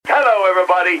Hello,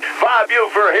 everybody. Bob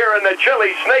Ufer here in the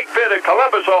chilly snake pit of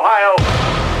Columbus, Ohio.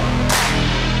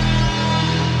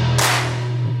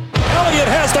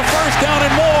 Elliott has the first down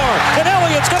and more, and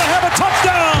Elliott's going to have a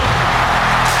touchdown.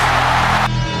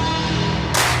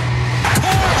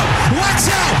 Carr, watch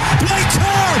out! Blake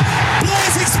Carr,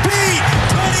 blazing speed.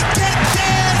 Can he get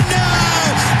there? No,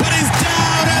 but he's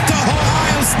down at the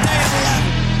Ohio State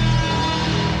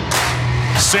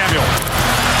 11. Samuel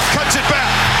cuts it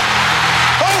back.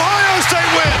 Ohio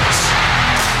State wins.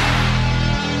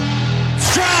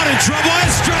 Stroud in trouble,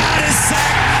 and Stroud is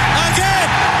sacked again.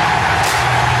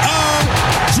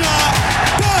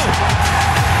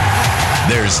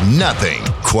 There's nothing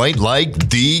quite like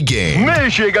the game.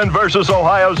 Michigan versus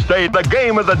Ohio State, the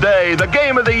game of the day, the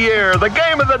game of the year, the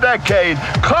game of the decade.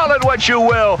 Call it what you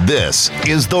will. This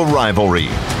is The Rivalry,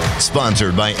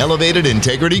 sponsored by Elevated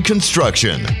Integrity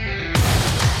Construction.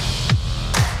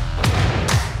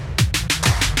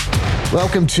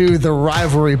 Welcome to The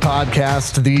Rivalry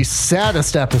Podcast, the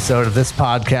saddest episode of this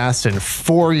podcast in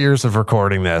 4 years of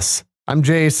recording this. I'm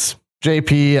Jace.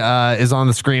 JP is on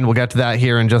the screen. We'll get to that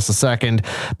here in just a second.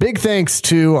 Big thanks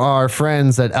to our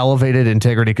friends at Elevated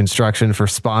Integrity Construction for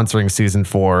sponsoring season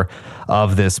 4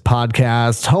 of this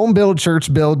podcast. Home build,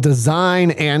 church build,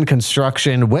 design, and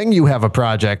construction. When you have a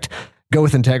project, go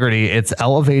with integrity. It's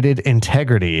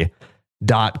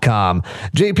elevatedintegrity.com.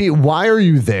 JP, why are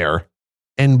you there?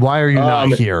 And why are you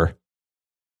not here?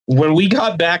 When we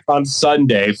got back on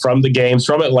Sunday from the games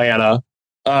from Atlanta,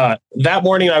 that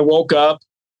morning I woke up,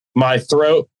 my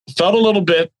throat felt a little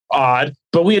bit odd,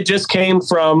 but we had just came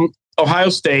from Ohio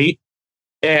State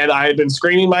and I had been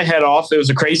screaming my head off. It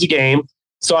was a crazy game.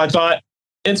 So I thought,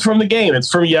 it's from the game. It's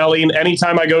from yelling.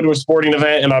 Anytime I go to a sporting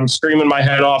event and I'm screaming my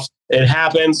head off, it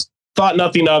happens. Thought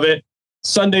nothing of it.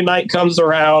 Sunday night comes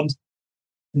around,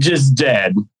 just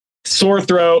dead. Sore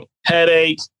throat,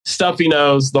 headache, stuffy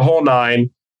nose, the whole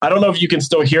nine. I don't know if you can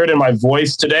still hear it in my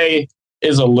voice. Today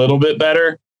is a little bit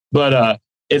better, but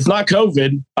it's not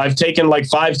COVID. I've taken like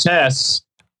 5 tests,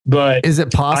 but is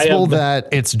it possible that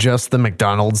it's just the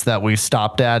McDonald's that we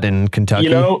stopped at in Kentucky?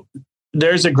 You know,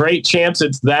 there's a great chance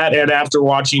it's that. And after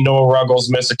watching Noah Ruggles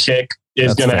miss a kick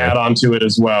is going to add on to it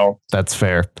as well. That's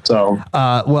fair. So,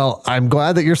 well, I'm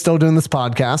glad that you're still doing this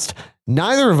podcast.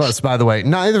 Neither of us, by the way,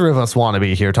 want to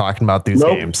be here talking about these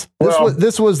games.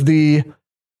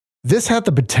 This had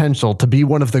the potential to be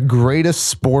one of the greatest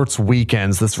sports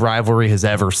weekends this rivalry has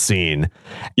ever seen.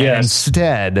 Yes. And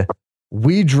instead,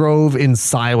 we drove in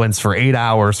silence for 8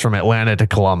 hours from Atlanta to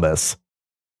Columbus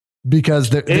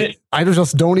because I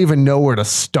just don't even know where to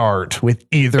start with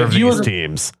either of these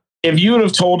teams. If you would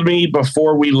have told me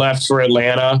before we left for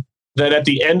Atlanta that at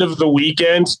the end of the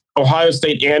weekend, Ohio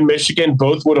State and Michigan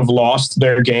both would have lost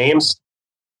their games,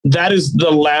 that is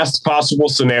the last possible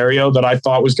scenario that I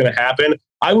thought was going to happen.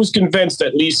 I was convinced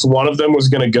at least one of them was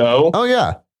going to go. Oh,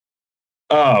 yeah.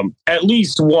 At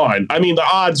least one. I mean, the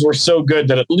odds were so good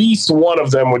that at least one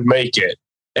of them would make it.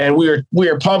 And we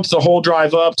were pumped the whole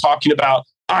drive up talking about,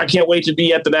 I can't wait to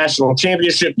be at the national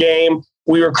championship game.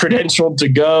 We were credentialed to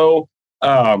go.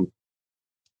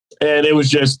 And it was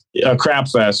just a crap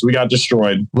fest. We got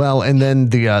destroyed. Well, and then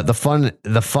the fun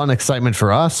excitement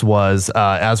for us was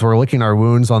as we're licking our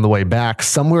wounds on the way back,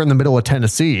 somewhere in the middle of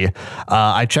Tennessee,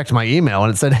 I checked my email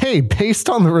and it said, "Hey, based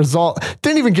on the result,"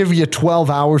 didn't even give you 12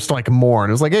 hours to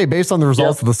mourn. It was like, "Hey, based on the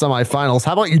results of the semifinals,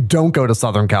 how about you don't go to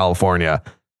Southern California?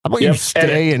 How about you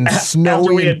stay in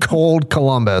snowy and cold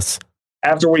Columbus?"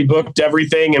 After we booked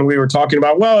everything and we were talking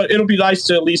about, well, it'll be nice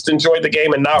to at least enjoy the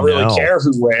game and not really care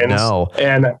who wins. No.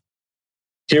 And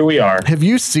here we are. Have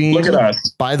you seen, look at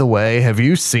us. By the way, have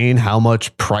you seen how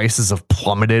much prices have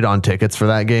plummeted on tickets for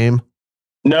that game?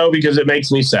 No, because it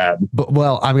makes me sad. But,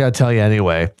 well, I'm going to tell you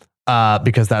anyway,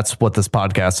 because that's what this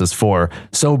podcast is for.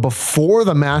 So before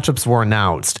the matchups were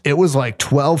announced, it was like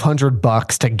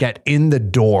 $1,200 to get in the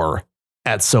door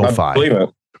at SoFi. I believe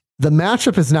it. The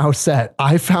matchup is now set.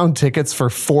 I found tickets for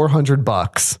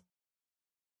 $400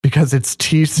 because it's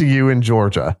TCU in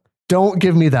Georgia. Don't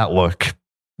give me that look.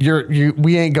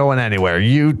 We ain't going anywhere.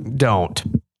 You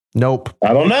don't. Nope.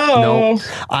 I don't know. Nope.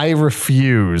 I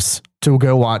refuse to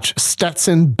go watch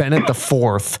Stetson Bennett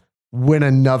IV win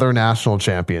another national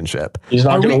championship. He's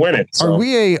not going to win it. So. Are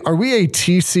we a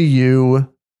TCU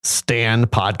stan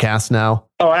podcast now?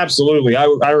 Oh, absolutely.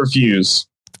 I refuse.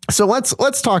 So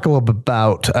let's talk a little bit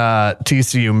about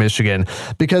TCU Michigan,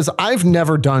 because I've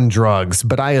never done drugs,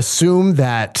 but I assume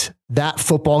that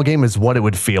football game is what it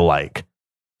would feel like.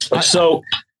 So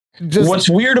what's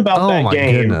weird about that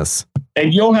game, goodness.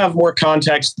 And you'll have more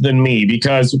context than me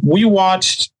because we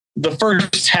watched the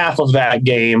first half of that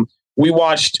game we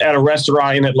watched at a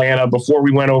restaurant in Atlanta before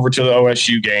we went over to the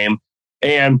OSU game.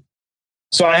 And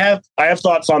so I have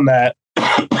thoughts on that.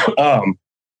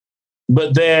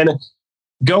 But then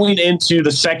going into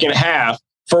the second half,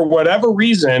 for whatever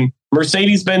reason,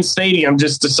 Mercedes-Benz Stadium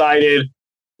just decided,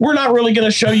 we're not really going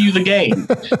to show you the game.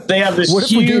 They have this what if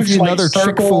huge we gave you another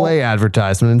circle. Chick-fil-A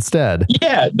advertisement instead?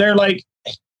 Yeah, they're like,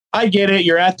 I get it.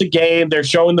 You're at the game. They're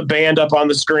showing the band up on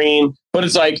the screen. But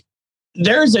it's like,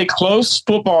 there's a close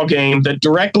football game that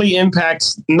directly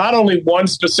impacts not only one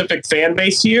specific fan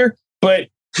base here, but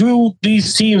who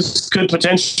these teams could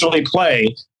potentially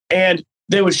play. And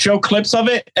they would show clips of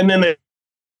it, and then they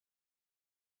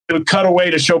would cut away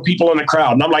to show people in the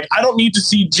crowd. And I'm like, I don't need to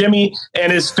see Jimmy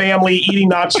and his family eating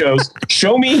nachos.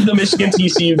 Show me the Michigan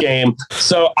TCU game.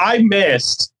 So I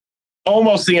missed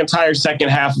almost the entire second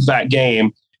half of that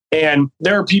game. And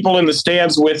there are people in the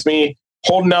stands with me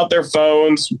holding out their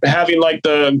phones, having like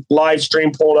the live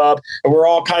stream pulled up, and we're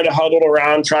all kind of huddled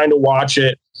around trying to watch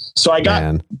it. So I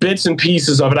got bits and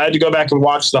pieces of it. I had to go back and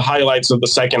watch the highlights of the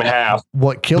second half.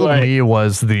 What killed me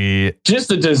was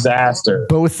just a disaster.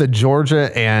 Both the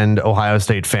Georgia and Ohio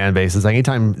State fan bases,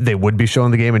 anytime they would be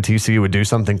showing the game and TCU would do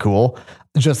something cool,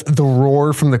 just the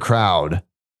roar from the crowd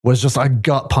was just a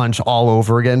gut punch all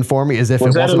over again for me, as if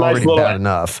it wasn't already bad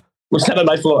enough. Was that a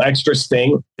nice little extra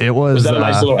sting? It was. Was that a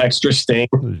nice little extra sting?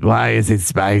 Why is it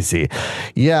spicy?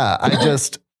 Yeah, I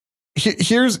just...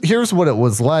 Here's what it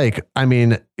was like. I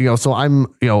mean, so I'm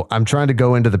trying to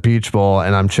go into the Peach Bowl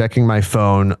and I'm checking my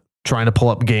phone, trying to pull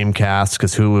up Gamecast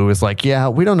because Hulu is like, yeah,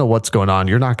 we don't know what's going on.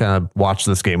 You're not going to watch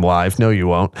this game live. No, you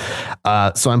won't.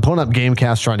 So I'm pulling up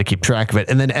Gamecast, trying to keep track of it.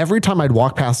 And then every time I'd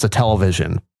walk past a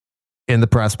television in the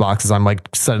press boxes, I'm like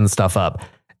setting stuff up.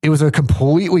 It was a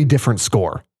completely different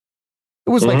score. It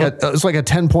was like a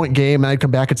 10-point game, and I'd come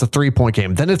back, it's a 3-point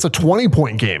game. Then it's a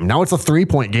 20-point game. Now it's a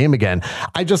 3-point game again.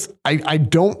 I'm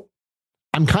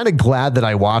kind of glad that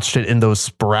I watched it in those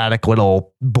sporadic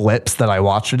little blips that I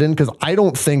watched it in, because I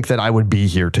don't think that I would be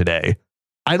here today.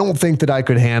 I don't think that I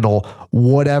could handle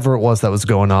whatever it was that was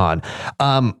going on.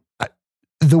 One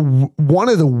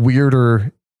of the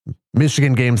weirder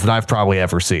Michigan games that I've probably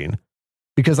ever seen,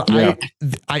 because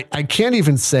I can't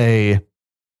even say...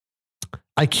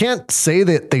 I can't say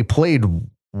that they played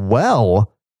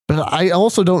well, but I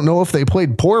also don't know if they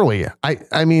played poorly.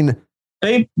 I mean,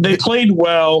 they played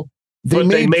well, but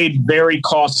they made very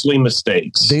costly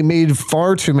mistakes. They made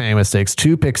far too many mistakes.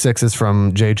 2 pick sixes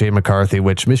from JJ McCarthy,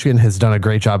 which Michigan has done a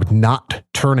great job not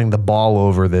turning the ball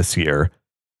over this year.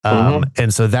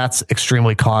 And so that's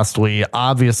extremely costly.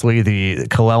 Obviously, the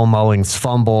Kalel Mullings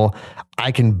fumble,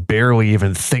 I can barely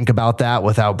even think about that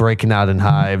without breaking out in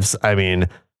hives. I mean,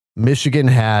 Michigan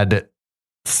had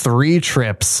 3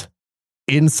 trips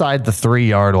inside the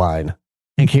 3-yard line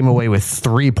and came away with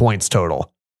 3 points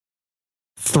total.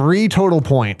 3 total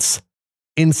points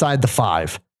inside the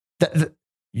 5.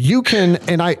 You can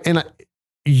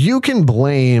you can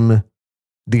blame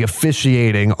the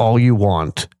officiating all you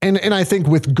want, and I think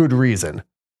with good reason.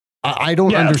 I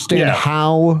don't understand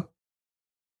how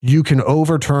you can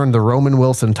overturn the Roman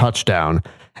Wilson touchdown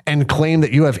and claim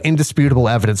that you have indisputable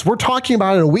evidence. We're talking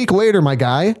about it a week later, my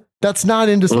guy. That's not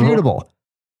indisputable.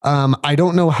 I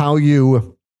don't know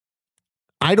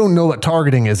what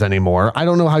targeting is anymore. I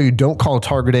don't know how you don't call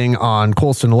targeting on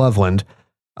Colston Loveland.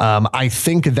 I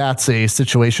think that's a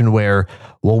situation where,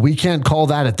 well, we can't call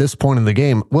that at this point in the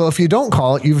game. Well, if you don't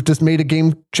call it, you've just made a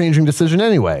game-changing decision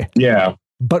anyway. Yeah.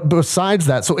 But besides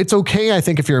that, so it's okay, I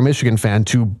think, if you're a Michigan fan,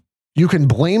 you can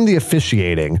blame the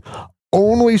officiating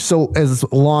only so as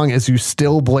long as you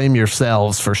still blame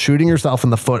yourselves for shooting yourself in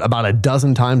the foot about a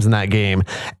dozen times in that game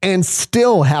and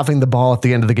still having the ball at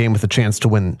the end of the game with a chance to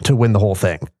win the whole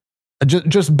thing.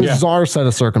 Just bizarre set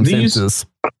of circumstances.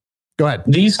 Go ahead.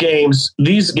 These games,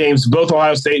 both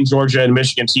Ohio State and Georgia and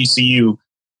Michigan TCU,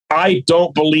 I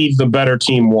don't believe the better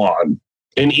team won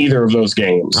in either of those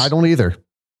games. I don't either.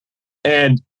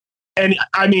 And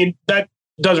I mean, that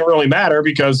doesn't really matter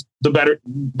because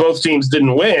both teams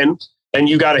didn't win and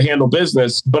you got to handle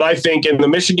business. But I think in the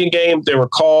Michigan game, there were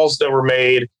calls that were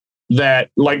made that,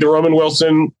 like the Roman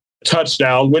Wilson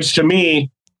touchdown, which to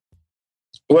me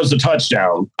was a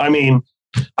touchdown. I mean,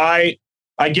 I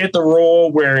get the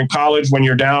rule where in college, when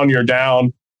you're down,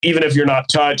 even if you're not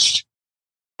touched.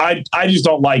 I just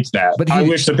don't like that. But I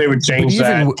wish that they would change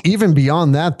that. Even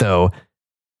beyond that, though,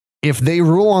 if they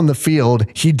rule on the field,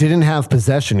 he didn't have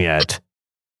possession yet.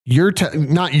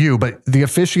 Not you, but the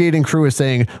officiating crew is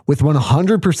saying with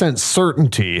 100%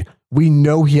 certainty, we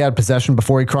know he had possession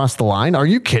before he crossed the line. Are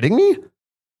you kidding me?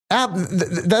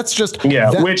 That's just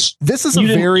which this is you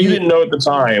didn't know at the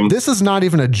time. This is not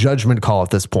even a judgment call at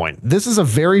this point. This is a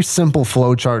very simple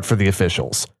flow chart for the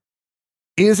officials.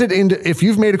 If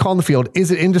you've made a call in the field,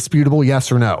 is it indisputable?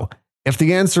 Yes or no? If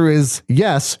the answer is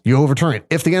yes, you overturn it.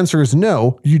 If the answer is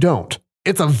no, you don't.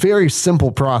 It's a very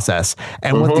simple process.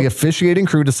 And what the officiating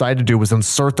crew decided to do was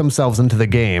insert themselves into the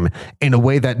game in a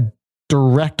way that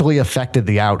directly affected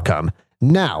the outcome.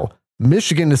 Now,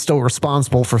 Michigan is still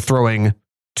responsible for throwing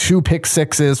 2 pick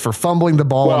sixes, for fumbling the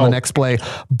ball on the next play,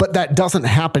 but that doesn't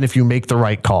happen if you make the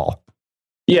right call.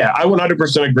 Yeah, I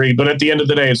 100% agree. But at the end of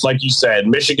the day, it's like you said,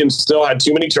 Michigan still had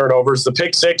too many turnovers. The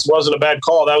pick six wasn't a bad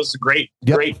call. That was a great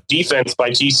defense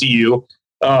by TCU.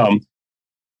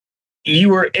 You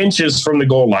were inches from the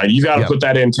goal line. You got to put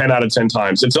that in 10 out of 10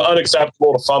 times. It's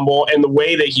unacceptable to fumble. And the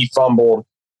way that he fumbled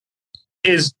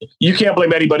is, you can't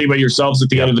blame anybody but yourselves at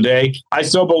the end of the day. I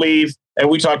still believe, and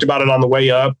we talked about it on the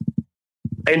way up,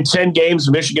 in 10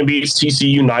 games, Michigan beats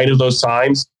TCU 9 of those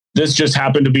times. This just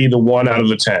happened to be the 1 out of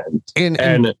the 10.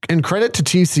 And credit to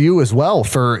TCU as well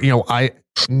for,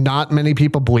 not many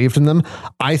people believed in them.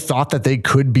 I thought that they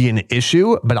could be an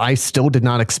issue, but I still did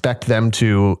not expect them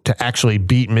to actually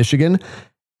beat Michigan.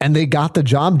 And they got the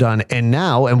job done. And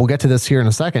now, and we'll get to this here in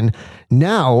a second,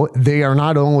 now they are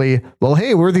not only, well,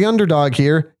 hey, we're the underdog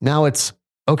here. Now it's,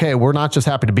 okay, we're not just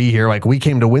happy to be here. Like, we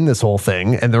came to win this whole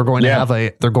thing, and they're going to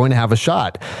have a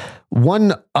shot.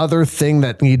 One other thing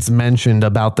that needs mentioned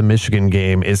about the Michigan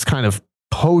game is kind of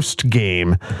post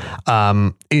game,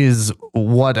 is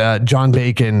what John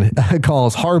Bacon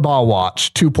calls Harbaugh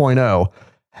Watch 2.0.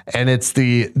 And it's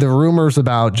the rumors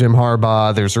about Jim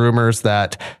Harbaugh. There's rumors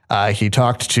that he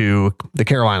talked to the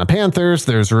Carolina Panthers.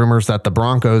 There's rumors that the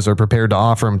Broncos are prepared to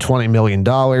offer him $20 million.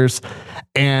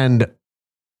 And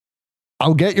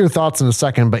I'll get your thoughts in a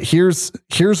second, but here's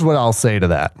what I'll say to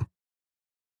that.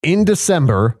 In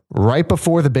December, right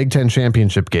before the Big Ten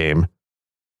championship game,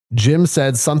 Jim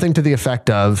said something to the effect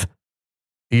of,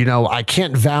 I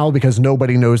can't vow because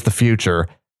nobody knows the future,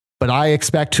 but I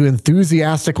expect to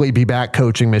enthusiastically be back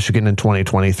coaching Michigan in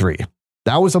 2023.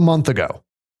 That was a month ago.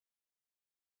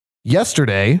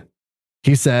 Yesterday,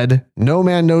 he said, no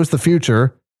man knows the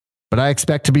future, but I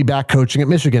expect to be back coaching at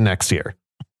Michigan next year.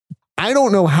 I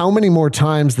don't know how many more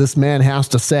times this man has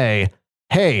to say,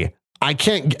 hey, I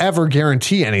can't ever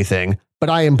guarantee anything, but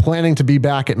I am planning to be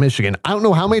back at Michigan. I don't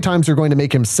know how many times you're going to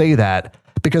make him say that,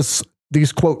 because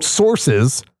these, quote,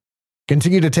 sources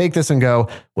continue to take this and go,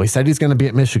 well, he said he's going to be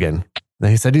at Michigan.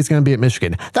 Then he said he's going to be at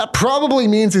Michigan. That probably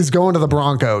means he's going to the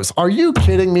Broncos. Are you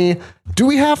kidding me? Do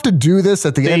we have to do this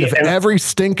at the end of every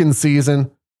stinking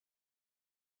season?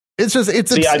 It's just,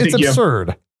 it's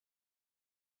absurd.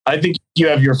 I think you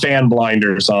have your fan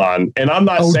blinders on, and I'm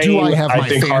not saying do I have my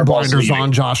fan blinders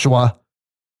on, Joshua?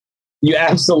 You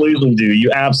absolutely do.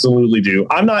 You absolutely do.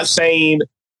 I'm not saying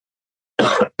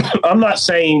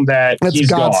that that's he's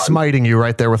God gone, smiting you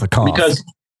right there with a cough.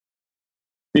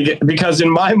 Because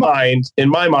in my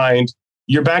mind,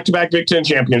 you're back-to-back Big Ten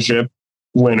championship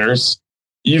winners.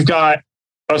 You've got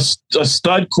a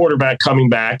stud quarterback coming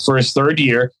back for his 3rd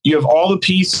year. You have all the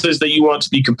pieces that you want to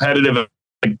be competitive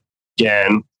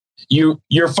again.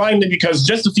 You're finally, because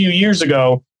just a few years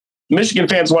ago, Michigan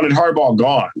fans wanted Harbaugh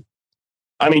gone.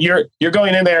 I mean, you're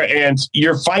going in there and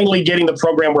you're finally getting the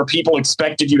program where people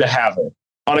expected you to have it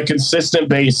on a consistent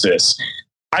basis.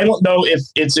 I don't know if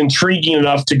it's intriguing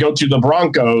enough to go to the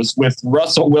Broncos with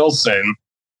Russell Wilson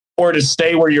or to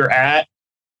stay where you're at.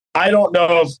 I don't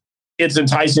know if it's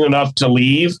enticing enough to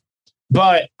leave,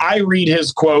 but I read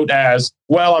his quote as,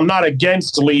 well, I'm not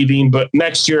against leaving, but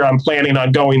next year I'm planning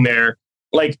on going there.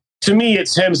 Like, to me,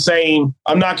 it's him saying,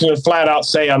 I'm not going to flat out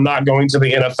say I'm not going to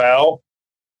the NFL.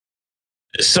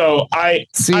 So I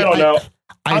don't know.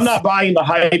 I'm not buying the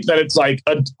hype that it's like,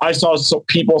 I saw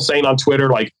people saying on Twitter,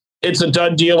 like, it's a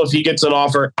done deal if he gets an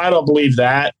offer. I don't believe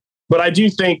that, but I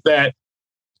do think that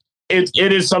it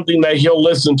is something that he'll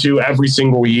listen to every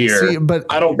single year. But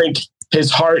I don't think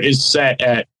his heart is set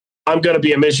at, I'm going to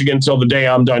be at Michigan until the day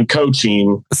I'm done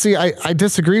coaching. See, I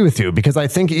disagree with you, because I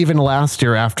think even last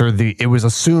year, after it was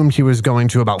assumed he was going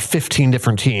to about 15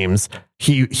 different teams,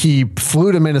 he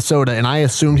flew to Minnesota, and I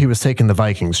assumed he was taking the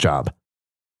Vikings job.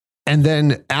 And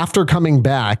then after coming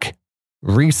back,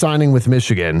 re-signing with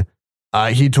Michigan,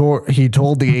 he told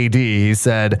the AD, he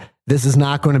said, this is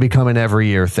not going to become an every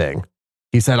year thing.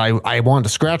 He said, I wanted to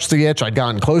scratch the itch. I'd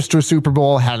gotten close to a Super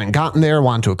Bowl, hadn't gotten there,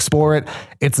 wanted to explore it.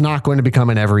 It's not going to become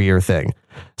an every year thing.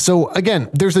 So again,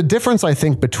 there's a difference, I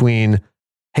think, between,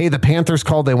 hey, the Panthers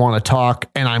called, they want to talk,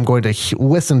 and I'm going to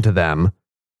listen to them,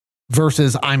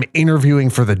 versus I'm interviewing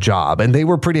for the job. And they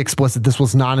were pretty explicit. This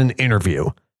was not an interview.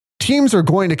 teams are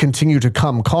going to continue to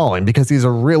come calling because he's a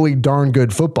really darn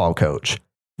good football coach.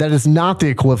 That is not the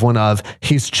equivalent of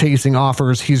he's chasing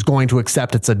offers. He's going to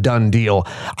accept it's a done deal.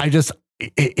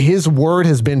 His word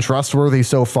has been trustworthy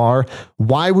so far.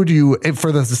 Why would you,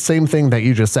 for the same thing that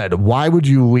you just said, why would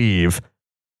you leave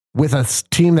with a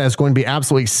team that is going to be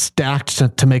absolutely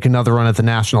stacked to make another run at the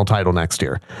national title next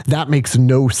year? That makes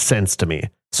no sense to me.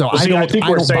 So I think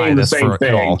we're saying the same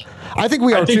thing. At all. I think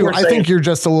we are too. I think you're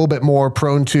just a little bit more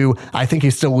prone to, I think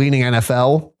he's still leaning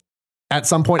NFL at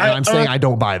some point. And I'm saying I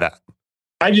don't buy that.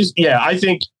 I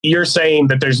think you're saying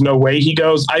that there's no way he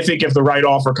goes. I think if the right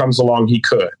offer comes along, he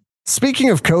could. Speaking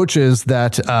of coaches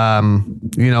that,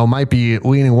 might be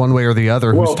leaning one way or the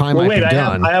other, whose time might be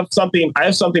done. I have something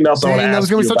else I want to ask you. That was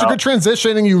going to be such a good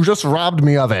transition, and you just robbed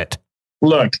me of it.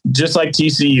 Look, just like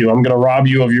TCU, I'm going to rob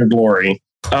you of your glory.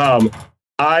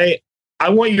 I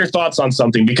want your thoughts on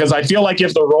something, because I feel like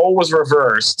if the role was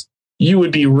reversed, you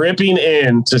would be ripping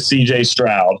into CJ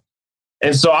Stroud.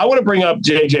 And so I want to bring up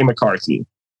JJ McCarthy.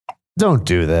 Don't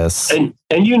do this. And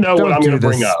you know what I'm going to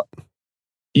bring up.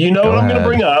 You know what I'm going to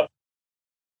bring up?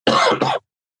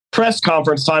 Press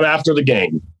conference time after the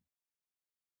game.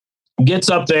 Gets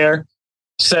up there,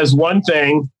 says one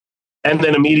thing, and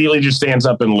then immediately just stands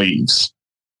up and leaves.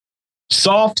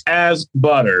 Soft as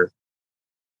butter.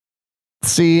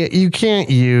 See, you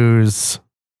can't use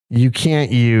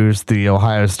the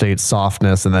Ohio State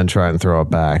softness and then try and throw it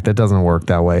back. That doesn't work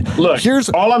that way. Look,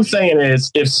 all I'm saying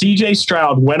is if CJ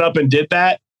Stroud went up and did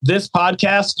that, this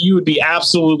podcast, you would be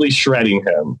absolutely shredding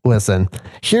him. Listen,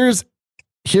 here's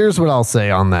what I'll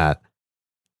say on that.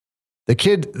 The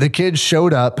kid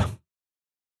showed up.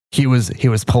 He was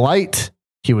polite.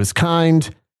 He was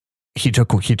kind. He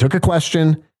took a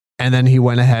question, and then he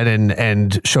went ahead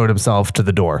and showed himself to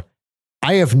the door.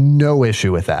 I have no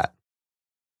issue with that.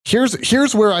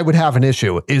 Here's where I would have an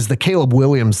issue is the Caleb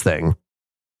Williams thing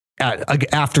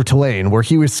after Tulane, where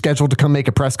he was scheduled to come make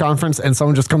a press conference and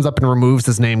someone just comes up and removes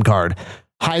his name card.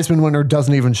 Heisman winner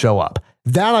doesn't even show up.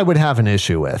 That I would have an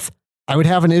issue with. I would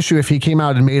have an issue if he came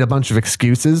out and made a bunch of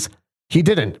excuses. He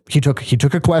didn't. He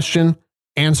took a question,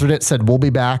 answered it, said, we'll be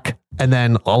back, and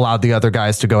then allowed the other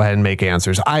guys to go ahead and make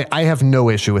answers. I have no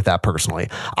issue with that personally.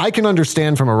 I can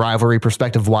understand from a rivalry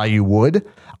perspective why you would.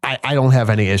 I don't have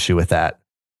any issue with that.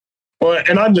 Well,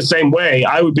 and I'm the same way.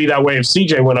 I would be that way if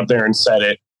CJ went up there and said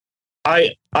it.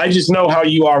 I just know how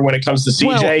you are when it comes to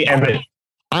CJ.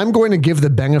 I'm going to give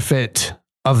the benefit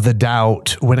of the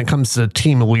doubt when it comes to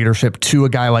team leadership to a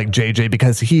guy like JJ,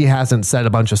 because he hasn't said a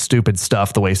bunch of stupid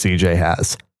stuff the way CJ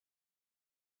has.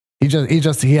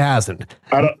 He hasn't.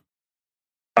 I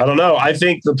don't know. I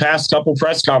think the past couple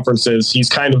press conferences, he's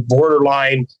kind of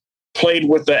borderline played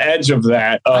with the edge of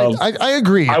that. I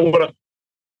agree. I want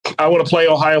to play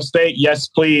Ohio State. Yes,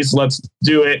 please. Let's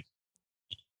do it.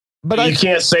 But you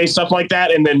can't say stuff like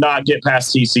that and then not get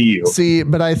past TCU. See,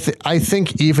 but I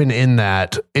think even in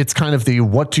that, it's kind of the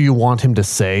what do you want him to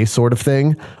say sort of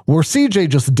thing, where CJ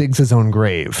just digs his own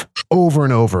grave over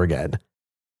and over again.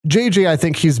 JJ, I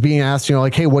think he's being asked,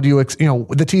 like, hey, what do you,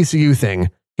 the TCU thing,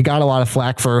 he got a lot of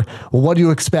flack for, well, what do you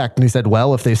expect? And he said,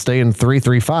 well, if they stay in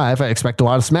 3-3-5, I expect a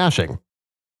lot of smashing.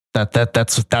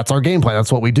 That's our game plan.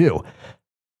 That's what we do.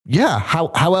 Yeah.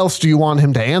 How else do you want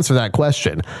him to answer that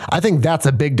question? I think that's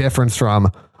a big difference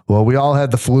from, well, we all had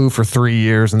the flu for 3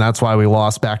 years and that's why we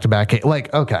lost back-to-back.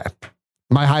 Like, okay,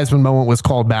 my Heisman moment was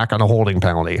called back on a holding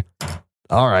penalty.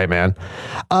 All right, man.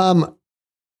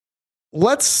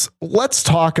 Let's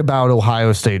talk about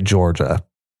Ohio State, Georgia.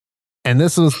 And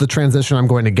this is the transition I'm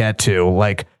going to get to.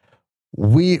 Like,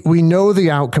 we know the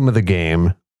outcome of the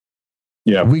game.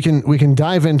 Yeah, we can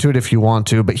dive into it if you want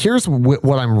to, but here's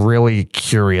what I'm really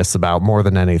curious about more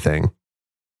than anything.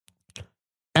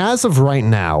 As of right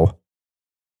now,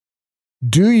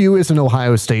 do you, as an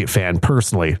Ohio State fan,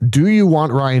 personally, do you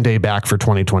want Ryan Day back for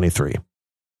 2023?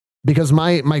 Because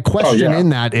my question in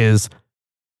that is,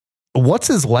 what's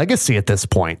his legacy at this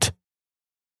point?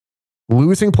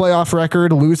 Losing playoff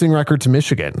record, losing record to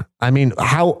Michigan. I mean,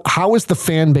 how is the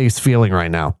fan base feeling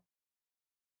right now?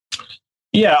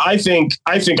 Yeah, I think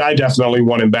I definitely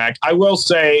want him back. I will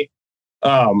say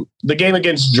the game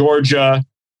against Georgia,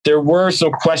 there were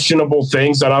some questionable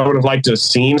things that I would have liked to have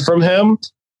seen from him.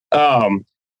 And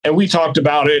we talked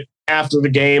about it after the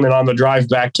game and on the drive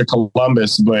back to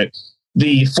Columbus. But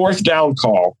the fourth down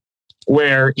call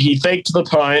where he faked the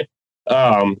punt,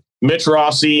 Mitch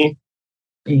Rossi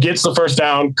gets the first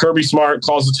down, Kirby Smart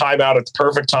calls the timeout at the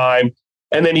perfect time,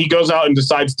 and then he goes out and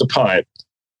decides to punt.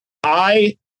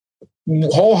 I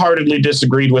wholeheartedly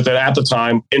disagreed with it at the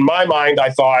time. In my mind, I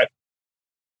thought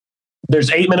there's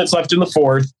 8 minutes left in the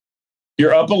fourth.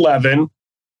 You're up 11.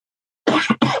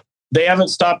 They haven't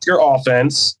stopped your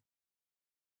offense.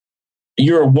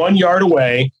 You're 1 yard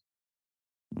away.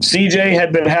 CJ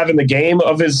had been having the game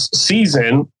of his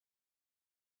season.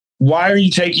 Why are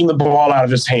you taking the ball out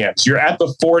of his hands? You're at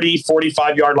the 40,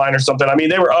 45 yard line or something. I mean,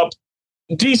 they were up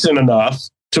decent enough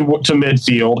to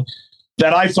midfield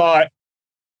that I thought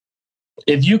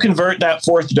if you convert that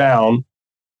fourth down,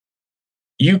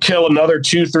 you kill another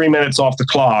 2-3 minutes off the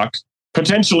clock,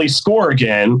 potentially score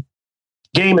again,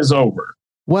 game is over.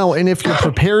 Well, and if you're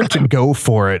prepared to go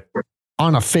for it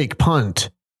on a fake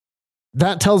punt,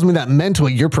 that tells me that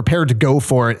mentally you're prepared to go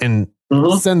for it and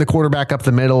send the quarterback up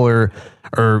the middle or,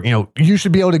 you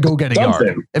should be able to go get a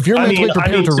yard. If you're mentally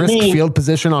prepared to risk field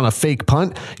position on a fake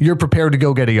punt, you're prepared to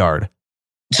go get a yard.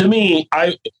 To me,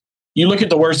 you look at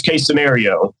the worst case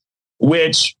scenario,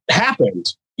 which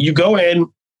happened. You go in,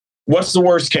 what's the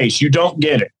worst case? You don't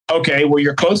get it. Okay, well,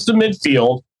 you're close to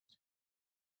midfield.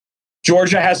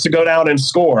 Georgia has to go down and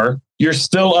score. You're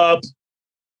still up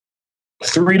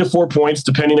 3 to 4 points,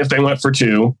 depending if they went for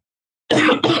 2.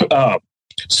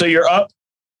 So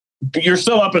you're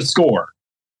still up a score.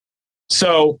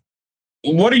 So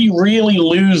what are you really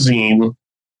losing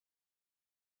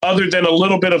other than a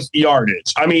little bit of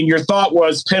yardage? I mean, your thought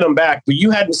was pin them back, but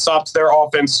you hadn't stopped their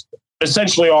offense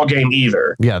essentially all game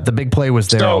either. Yeah, the big play was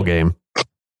there all game.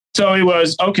 So it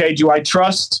was, okay, do I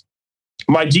trust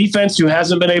my defense who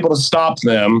hasn't been able to stop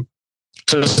them,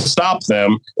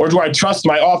 or do I trust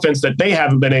my offense that they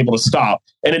haven't been able to stop?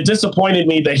 And it disappointed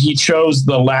me that he chose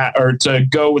to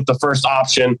go with the first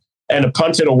option and to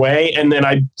punt it away. And then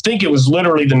I think it was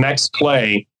literally the next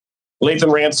play,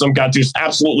 Lathan Ransom got just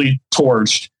absolutely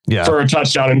torched for a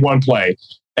touchdown in one play.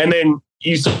 And then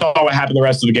you saw what happened the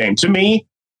rest of the game. To me,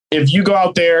 if you go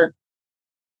out there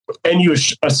and you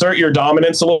assert your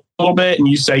dominance a little bit and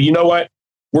you say, you know what,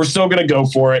 we're still going to go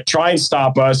for it, try and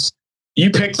stop us. You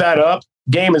pick that up,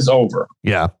 game is over.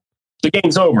 Yeah. The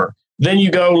game's over. Then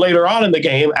you go later on in the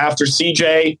game after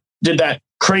CJ did that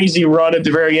crazy run at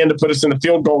the very end to put us in the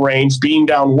field goal range, being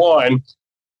down 1.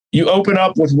 You open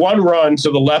up with one run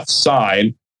to the left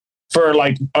side for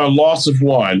like a loss of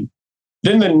 1.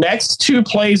 Then the next 2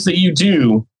 plays that you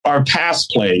do are pass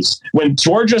plays. When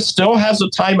Georgia still has a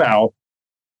timeout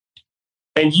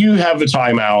and you have a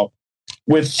timeout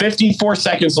with 54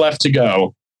 seconds left to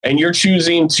go, and you're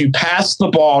choosing to pass the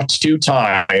ball 2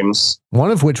 times. One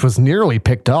of which was nearly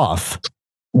picked off.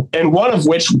 And one of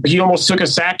which he almost took a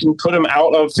sack and put him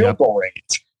out of field goal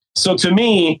range. So to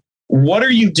me, what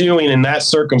are you doing in that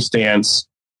circumstance?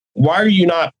 Why are you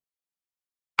not?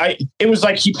 It was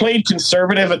like he played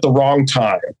conservative at the wrong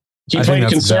time. He played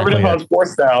conservative on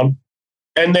fourth down.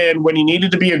 And then when he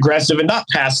needed to be aggressive and not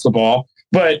pass the ball,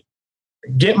 but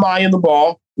get Mayan the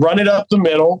ball, run it up the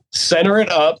middle, center it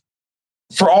up.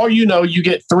 For all you know, you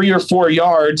get 3 or 4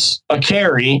 yards a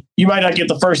carry. You might not get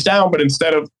the first down, but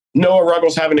instead of Noah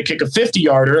Ruggles having to kick a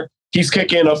 50-yarder, he's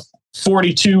kicking a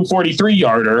 42,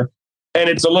 43-yarder, and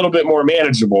it's a little bit more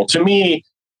manageable. To me,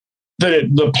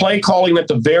 the play calling at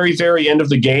the very, very end of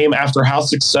the game, after how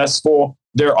successful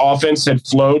their offense had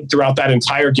flowed throughout that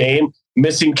entire game,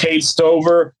 missing Cade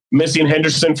Stover, missing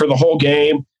Henderson for the whole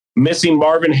game, missing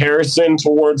Marvin Harrison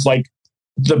towards like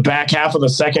the back half of the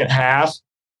second half,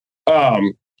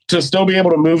 to still be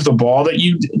able to move the ball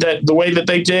that the way that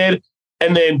they did,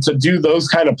 and then to do those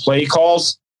kind of play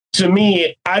calls. To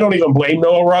me, I don't even blame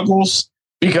Noah Ruggles,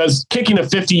 because kicking a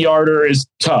 50-yarder is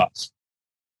tough.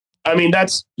 I mean,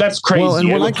 that's crazy. Well,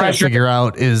 and what I can't figure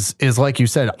out is like you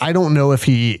said, I don't know if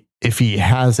he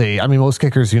has most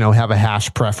kickers, have a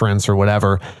hash preference or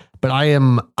whatever, but I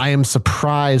am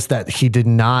surprised that he did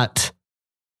not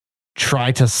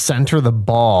try to center the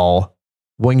ball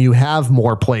when you have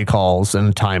more play calls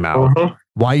and timeout. Uh-huh.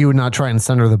 Why you would not try and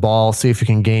center the ball, see if you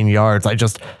can gain yards.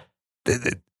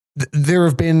 There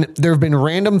have been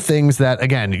random things that,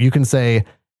 again, you can say,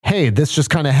 hey, this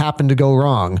just kind of happened to go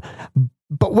wrong.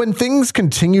 But when things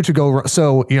continue to go wrong,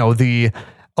 so, the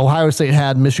Ohio State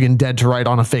had Michigan dead to right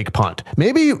on a fake punt.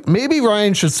 Maybe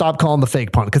Ryan should stop calling the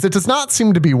fake punt, because it does not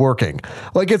seem to be working.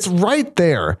 Like, it's right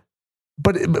there,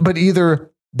 but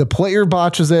either the player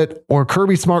botches it or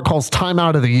Kirby Smart calls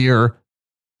timeout of the year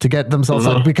to get themselves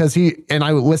up, because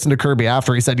I listened to Kirby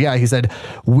after, he said,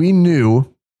 we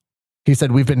knew. He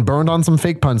said, we've been burned on some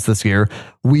fake punts this year.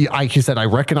 He said, I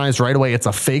recognized right away it's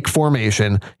a fake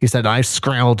formation. He said, I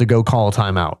scrambled to go call a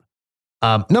timeout.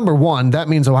 Number one, that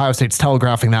means Ohio State's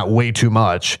telegraphing that way too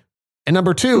much. And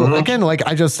number two, again,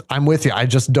 I'm with you. I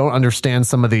just don't understand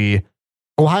some of the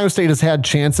Ohio State has had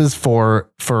chances for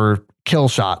kill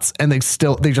shots, and they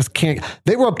just can't.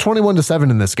 They were up 21-7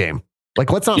 in this game.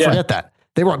 Like, let's not forget that.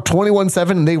 They were up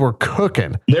 21-7 and they were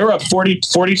cooking. They were up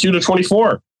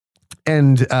 42-24.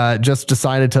 and just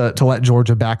decided to let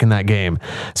Georgia back in that game.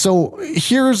 So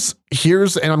here's,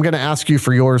 and I'm going to ask you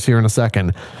for yours here in a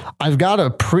second. I've got a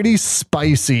pretty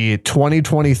spicy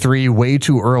 2023 way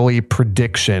too early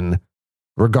prediction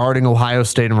regarding Ohio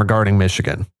State and regarding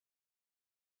Michigan.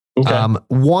 Okay.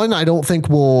 One, I don't think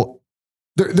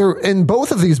they're in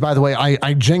both of these, by the way,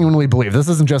 I genuinely believe this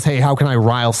isn't just, hey, how can I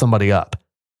rile somebody up?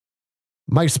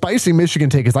 My spicy Michigan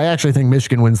take is I actually think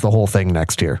Michigan wins the whole thing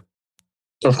next year.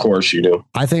 Of course you do.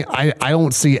 I think I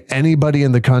don't see anybody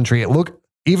in the country.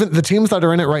 Even the teams that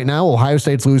are in it right now, Ohio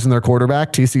State's losing their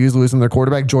quarterback, TCU's losing their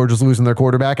quarterback, Georgia's losing their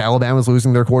quarterback, Alabama's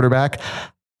losing their quarterback,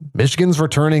 Michigan's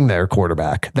returning their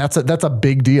quarterback. That's a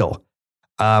big deal.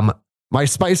 My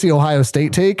spicy Ohio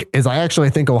State take is I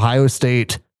actually think Ohio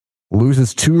State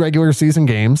loses 2 regular season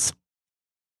games,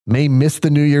 may miss the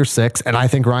New Year's 6, and I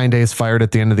think Ryan Day is fired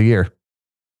at the end of the year.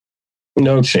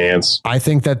 No chance. I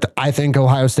think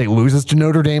Ohio State loses to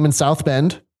Notre Dame in South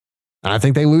Bend. And I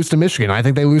think they lose to Michigan. I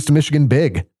think they lose to Michigan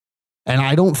big. And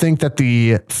I don't think that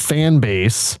the fan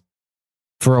base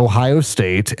for Ohio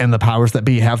State and the powers that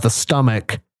be have the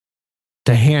stomach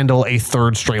to handle a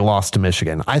 3rd straight loss to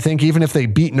Michigan. I think even if they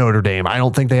beat Notre Dame, I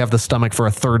don't think they have the stomach for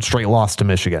a 3rd straight loss to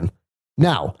Michigan.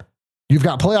 Now, you've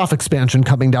got playoff expansion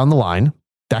coming down the line.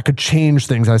 That could change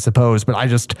things, I suppose, but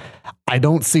I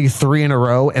don't see 3 in a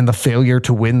row and the failure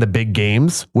to win the big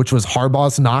games, which was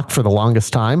Harbaugh's knock for the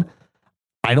longest time.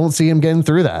 I don't see him getting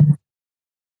through that.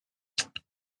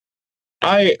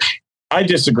 I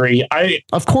disagree.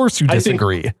 Of course you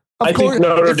disagree. I think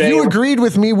Notre Dame, if you agreed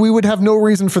with me, we would have no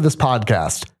reason for this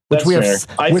podcast. Which we have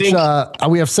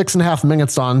 6.5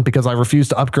 minutes on because I refuse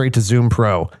to upgrade to Zoom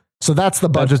Pro. So that's the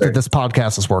budget that this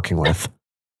podcast is working with.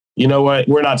 You know what?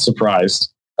 We're not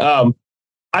surprised. I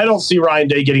don't see Ryan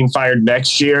Day getting fired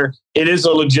next year. It is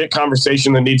a legit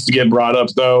conversation that needs to get brought up,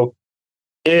 though,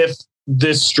 if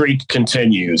this streak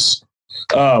continues.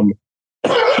 My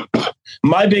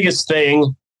biggest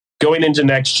thing going into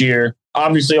next year,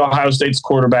 obviously Ohio State's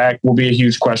quarterback will be a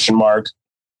huge question mark.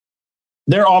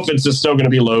 Their offense is still going to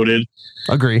be loaded.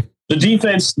 Agree. The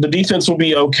defense will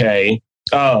be okay.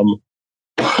 That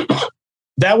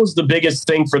was the biggest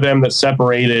thing for them that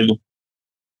separated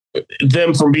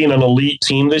them from being an elite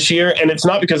team this year. And it's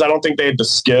not because I don't think they had the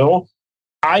skill.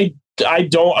 I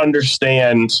don't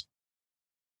understand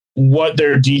what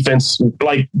their defense,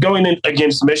 like going in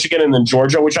against Michigan and then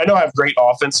Georgia, which I know have great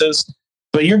offenses,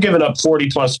 but you're giving up 40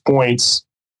 plus points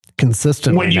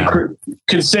consistently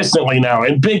now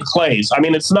in big plays. I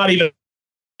mean, it's not even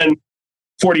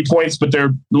 40 points, but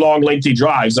they're long, lengthy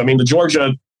drives. I mean, the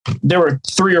Georgia, there were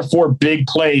 3 or 4 big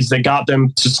plays that got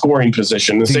them to scoring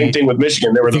position. The same thing with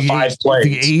Michigan. There were the 5 plays.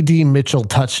 The AD Mitchell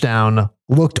touchdown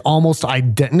looked almost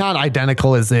not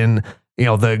identical as in,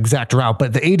 the exact route,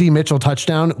 but the AD Mitchell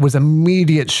touchdown was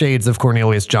immediate shades of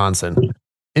Cornelius Johnson.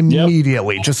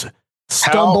 Immediately. Yep. Just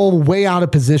stumble way out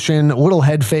of position, little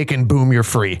head fake, and boom, you're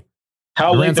free.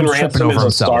 How Lathan Ransom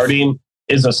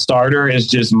is a starter is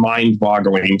just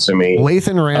mind-boggling to me.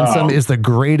 Lathan Ransom is the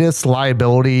greatest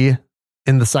liability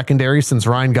in the secondary since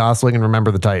Ryan Gosling and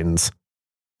Remember the Titans.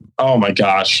 Oh my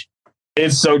gosh.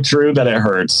 It's so true that it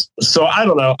hurts. So I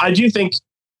don't know. I do think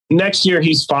next year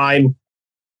he's fine.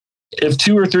 If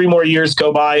 2 or 3 more years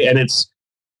go by and it's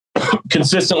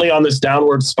consistently on this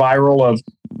downward spiral of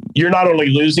you're not only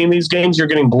losing these games, you're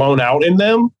getting blown out in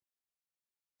them,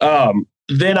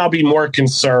 then I'll be more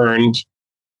concerned.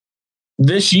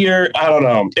 This year, I don't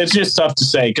know. It's just tough to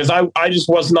say because I just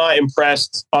was not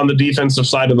impressed on the defensive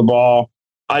side of the ball.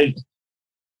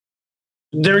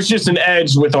 There's just an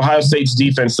edge with Ohio State's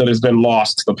defense that has been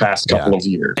lost the past couple of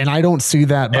years. And I don't see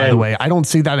that, by the way. I don't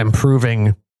see that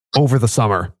improving over the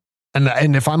summer.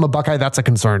 And if I'm a Buckeye, that's a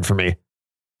concern for me.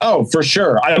 Oh, for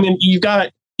sure. I mean, you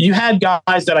had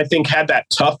guys that I think had that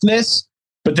toughness,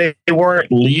 but they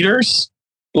weren't leaders.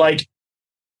 Like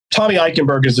Tommy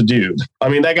Eichenberg is a dude. I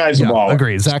mean, that guy's a baller.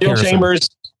 Agreed. Zach Steel Harrison. Chambers,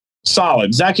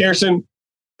 solid. Zach Harrison,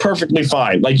 perfectly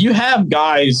fine. Like you have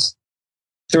guys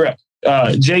throughout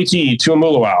JT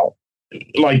Tuimoloau.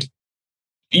 Like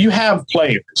you have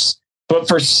players, but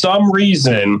for some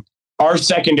reason, our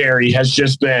secondary has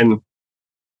just been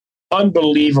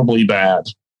unbelievably bad.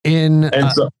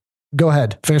 Go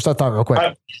ahead. Finish that thought real quick.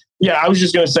 I was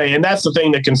just going to say, and that's the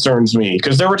thing that concerns me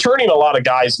because they're returning a lot of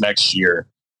guys next year.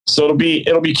 So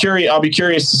it'll be curious. I'll be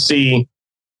curious to see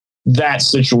that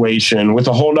situation with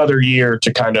a whole nother year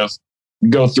to kind of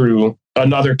go through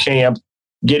another camp,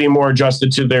 getting more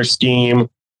adjusted to their scheme,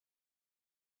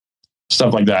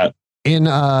 stuff like that. In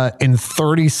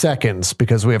 30 seconds,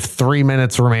 because we have 3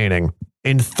 minutes remaining.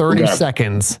 In 30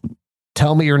 seconds,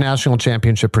 tell me your national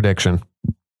championship prediction.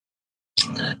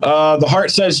 The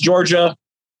heart says Georgia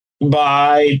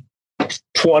by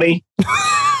 20.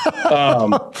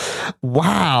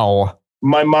 Wow.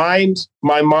 My mind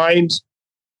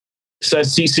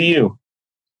says TCU.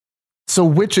 So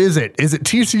which is it? Is it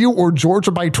TCU or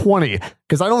Georgia by 20?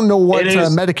 Because I don't know what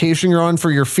medication you're on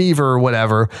for your fever or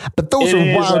whatever, but those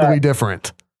are wildly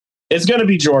different. It's going to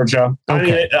be Georgia. Okay. I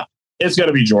mean, it's going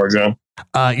to be Georgia.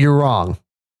 You're wrong.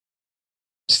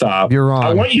 Stop. You're wrong.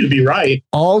 I want you to be right.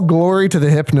 All glory to the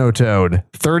Hypnotoad.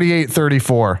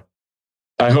 38-34.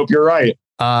 I hope you're right.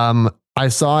 I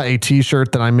saw a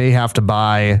t-shirt that I may have to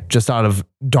buy just out of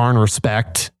darn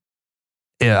respect.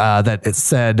 That it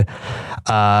said,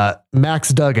 Max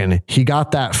Duggan, he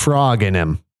got that frog in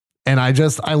him. And I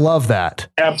love that.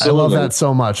 Absolutely. I love that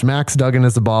so much. Max Duggan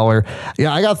is a baller.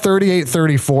 Yeah, I got 38-34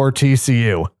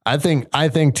 TCU. I think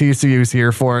TCU's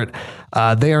here for it.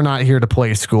 They are not here to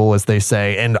play school, as they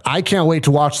say. And I can't wait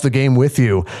to watch the game with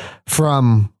you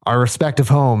from our respective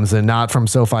homes and not from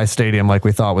SoFi Stadium like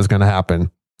we thought was going to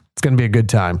happen. It's going to be a good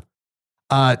time.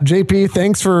 JP,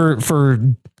 thanks for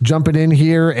jumping in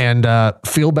here, and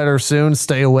feel better soon.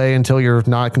 Stay away until you're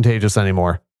not contagious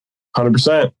anymore.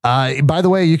 100%. By the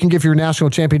way, you can give your national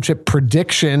championship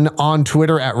prediction on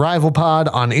Twitter at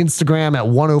RivalPod, on Instagram at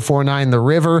 1049 The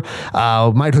River.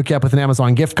 Might hook you up with an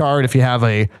Amazon gift card if you have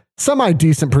a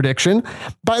semi-decent prediction.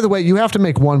 By the way, you have to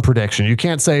make one prediction. You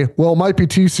can't say, well, it might be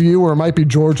TCU or it might be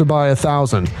Georgia by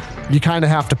 1,000. You kind of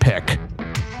have to pick.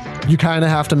 You kind of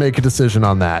have to make a decision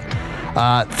on that.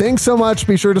 Thanks so much.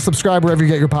 Be sure to subscribe wherever you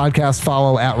get your podcast.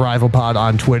 Follow at RivalPod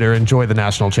on Twitter. Enjoy the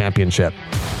national championship.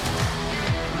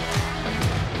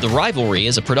 The Rivalry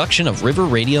is a production of River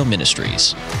Radio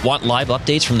Ministries. Want live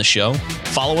updates from the show?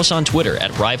 Follow us on Twitter at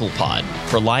RivalPod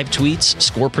for live tweets,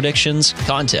 score predictions,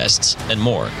 contests, and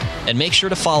more. And make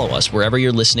sure to follow us wherever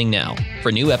you're listening now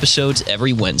for new episodes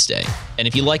every Wednesday. And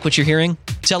if you like what you're hearing,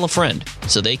 tell a friend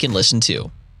so they can listen too.